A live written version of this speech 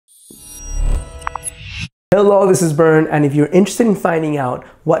Hello, this is Bern, and if you're interested in finding out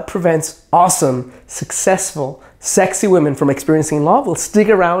what prevents awesome, successful, sexy women from experiencing love, well, stick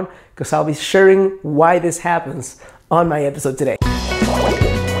around because I'll be sharing why this happens on my episode today.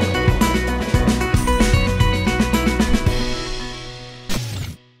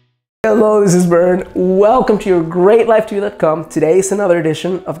 Hello, this is Bern. Welcome to your greatlifetv.com. Today is another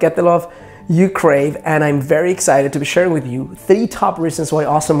edition of Get the Love You Crave, and I'm very excited to be sharing with you 3 top reasons why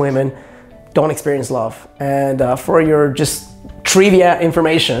awesome women don't experience love. And for your just trivia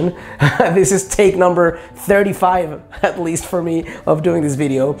information, this is take number 35, at least for me, of doing this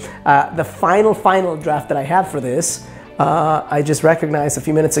video. The final draft that I have for this, I just recognized a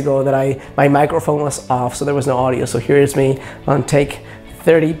few minutes ago that my microphone was off, so there was no audio. So here's me on take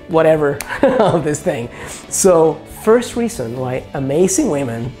 30 whatever of this thing. So first reason why amazing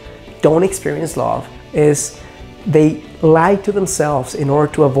women don't experience love is they lie to themselves in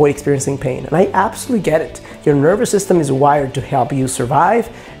order to avoid experiencing pain. And I absolutely get it. Your nervous system is wired to help you survive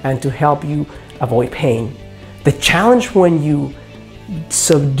and to help you avoid pain. The challenge when you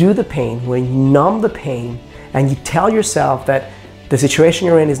subdue the pain, when you numb the pain, and you tell yourself that the situation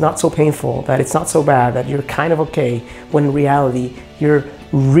you're in is not so painful, that it's not so bad, that you're kind of okay, when in reality, you're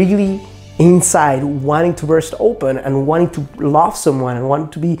really inside wanting to burst open and wanting to love someone and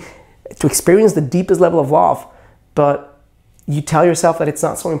wanting to experience the deepest level of love. But you tell yourself that it's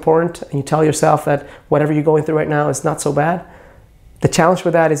not so important, and you tell yourself that whatever you're going through right now is not so bad. The challenge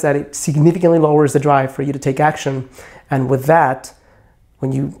with that is that it significantly lowers the drive for you to take action. And with that,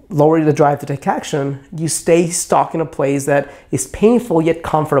 when you lower the drive to take action, you stay stuck in a place that is painful yet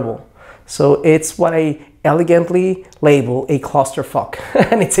comfortable. So it's what I elegantly label a clusterfuck.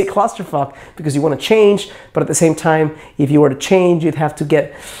 And it's a clusterfuck because you want to change, but at the same time, if you were to change, you'd have to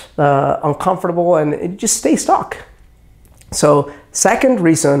get uncomfortable and just stay stuck. So second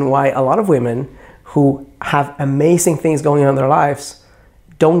reason why a lot of women who have amazing things going on in their lives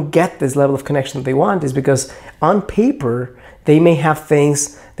don't get this level of connection that they want is because on paper, they may have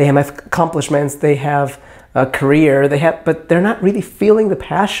things, they have accomplishments, they have a career, but they're not really feeling the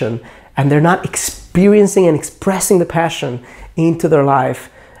passion, and they're not experiencing and expressing the passion into their life.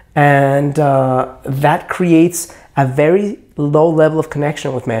 And that creates a very low level of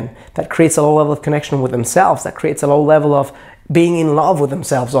connection with men. That creates a low level of connection with themselves. That creates a low level of being in love with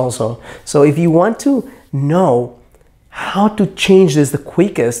themselves also. So if you want to know how to change this the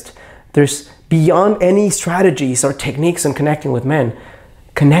quickest, there's beyond any strategies or techniques in connecting with men.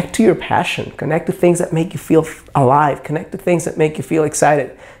 Connect to your passion. Connect to things that make you feel alive. Connect to things that make you feel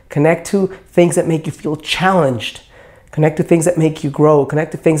excited. Connect to things that make you feel challenged. Connect to things that make you grow.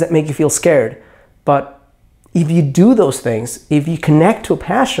 Connect to things that make you feel scared. But if you do those things, if you connect to a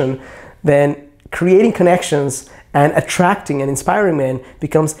passion, then creating connections and attracting and inspiring men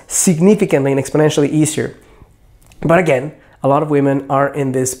becomes significantly and exponentially easier. But again, a lot of women are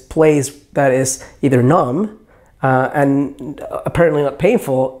in this place that is either numb and apparently not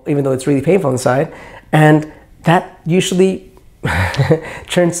painful, even though it's really painful inside, and that usually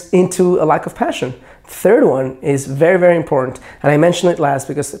turns into a lack of passion. Third one is very, very important, and I mentioned it last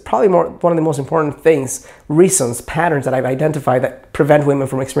because it's probably one of the most important things, reasons, patterns that I've identified that prevent women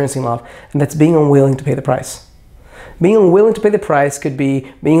from experiencing love, and that's being unwilling to pay the price. Being unwilling to pay the price could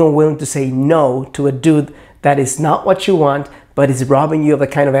be being unwilling to say no to a dude that is not what you want, but is robbing you of the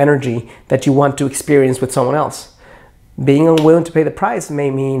kind of energy that you want to experience with someone else. Being unwilling to pay the price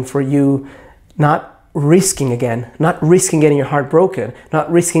may mean for you not risking again, not risking getting your heart broken, not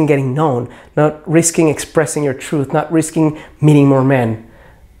risking getting known, not risking expressing your truth, not risking meeting more men.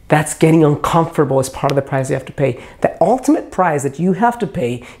 That's getting uncomfortable as part of the price you have to pay. The ultimate price that you have to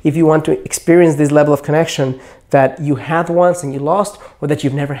pay if you want to experience this level of connection that you had once and you lost, or that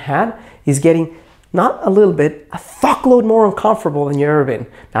you've never had, is getting not a little bit, a fuckload more uncomfortable than you've ever been.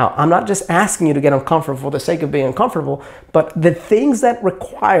 Now, I'm not just asking you to get uncomfortable for the sake of being uncomfortable, but the things that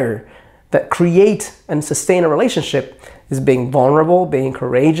create and sustain a relationship is being vulnerable, being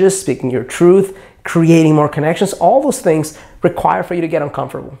courageous, speaking your truth, creating more connections. All those things require for you to get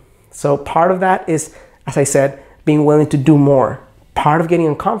uncomfortable. So part of that is, as I said, being willing to do more. Part of getting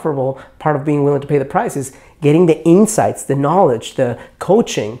uncomfortable, part of being willing to pay the price is getting the insights, the knowledge, the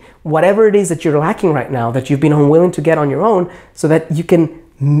coaching, whatever it is that you're lacking right now that you've been unwilling to get on your own, so that you can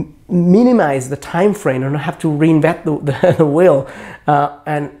minimize the time frame and not have to reinvent the wheel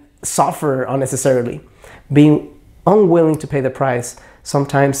and suffer unnecessarily. Being unwilling to pay the price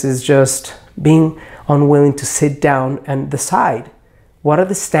sometimes is just being unwilling to sit down and decide what are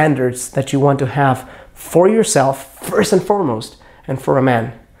the standards that you want to have for yourself first and foremost, and for a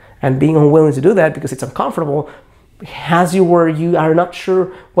man. And being unwilling to do that because it's uncomfortable has you where you are not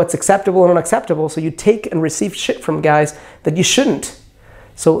sure what's acceptable and unacceptable, so you take and receive shit from guys that you shouldn't.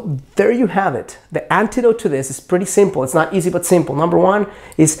 So there you have it. The antidote to this is pretty simple. It's not easy, but simple. Number one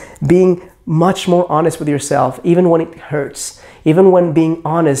is being much more honest with yourself, even when it hurts. Even when being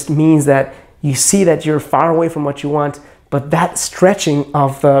honest means that you see that you're far away from what you want, but that stretching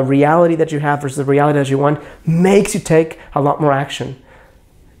of the reality that you have versus the reality that you want makes you take a lot more action.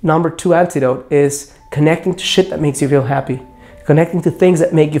 Number two antidote is connecting to shit that makes you feel happy. Connecting to things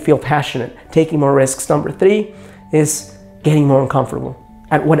that make you feel passionate, taking more risks. Number three is getting more uncomfortable.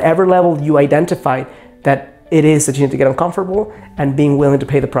 At whatever level you identify that it is that you need to get uncomfortable, and being willing to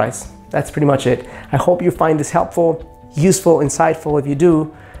pay the price. That's pretty much it. I hope you find this helpful, useful, insightful. If you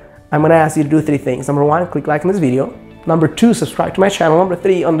do, I'm gonna ask you to do three things. Number one, click like on this video. Number two, subscribe to my channel. Number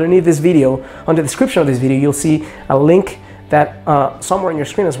three, underneath this video, on the description of this video, you'll see a link that somewhere on your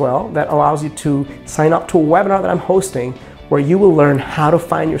screen as well, that allows you to sign up to a webinar that I'm hosting, where you will learn how to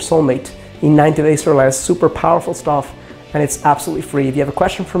find your soulmate in 90 days or less. Super powerful stuff, and it's absolutely free. If you have a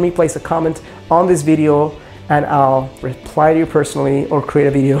question for me, place a comment on this video and I'll reply to you personally or create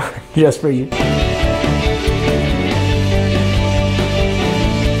a video just for you.